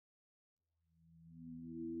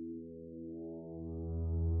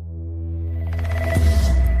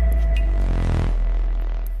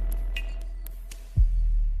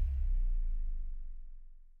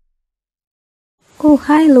Oh,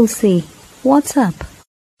 hi Lucy. What's up?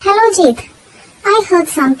 Hello, Jit. I heard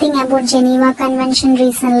something about Geneva Convention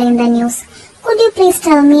recently in the news. Could you please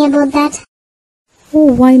tell me about that?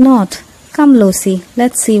 Oh, why not? Come Lucy,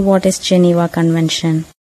 let's see what is Geneva Convention.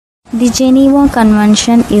 The Geneva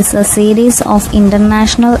Convention is a series of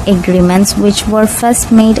international agreements which were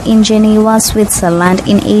first made in Geneva, Switzerland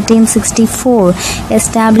in 1864,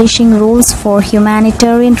 establishing rules for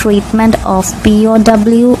humanitarian treatment of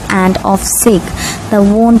POW and of sick, the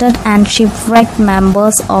wounded and shipwrecked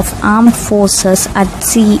members of armed forces at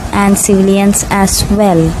sea and civilians as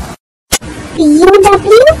well.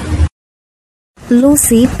 POW?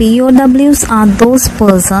 Lucy, POWs are those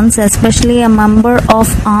persons, especially a member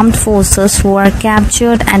of armed forces, who are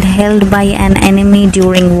captured and held by an enemy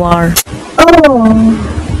during war. Oh,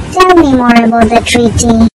 tell me more about the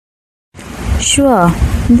treaty. Sure.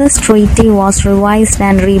 This treaty was revised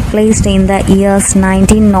and replaced in the years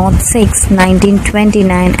 1906,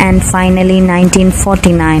 1929 and finally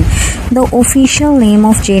 1949. The official name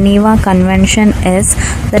of Geneva Convention is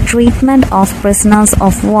The Treatment of Prisoners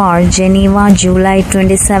of War, Geneva, July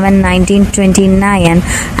 27, 1929,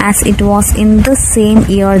 as it was in the same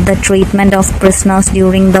year the treatment of prisoners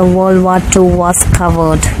during the World War II was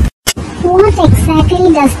covered. What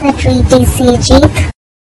exactly does the treaty say, Jit?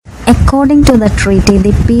 According to the treaty,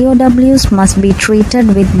 the POWs must be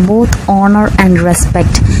treated with both honor and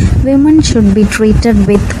respect. Women should be treated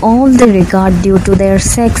with all the regard due to their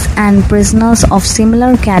sex, and prisoners of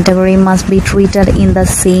similar category must be treated in the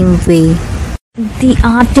same way. The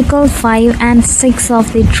Article 5 and 6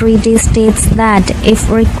 of the treaty states that, if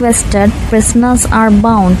requested, prisoners are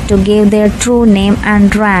bound to give their true name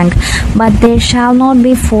and rank, but they shall not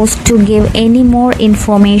be forced to give any more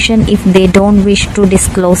information if they don't wish to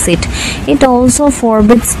disclose it. It also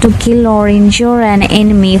forbids to kill or injure an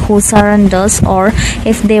enemy who surrenders or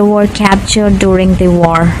if they were captured during the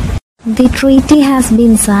war. The treaty has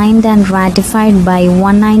been signed and ratified by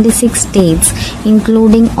 196 states,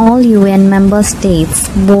 including all UN member states,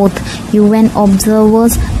 both UN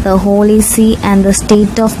observers, the Holy See and the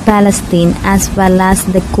State of Palestine, as well as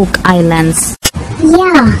the Cook Islands.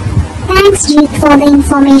 Yeah, thanks Jit for the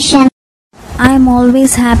information. I am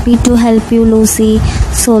always happy to help you, Lucy.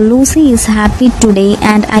 So Lucy is happy today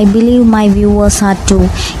and I believe my viewers are too.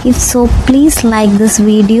 If so, please like this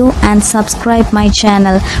video and subscribe my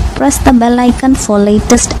channel. Press the bell icon for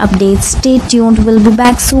latest updates. Stay tuned. We'll be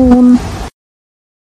back soon.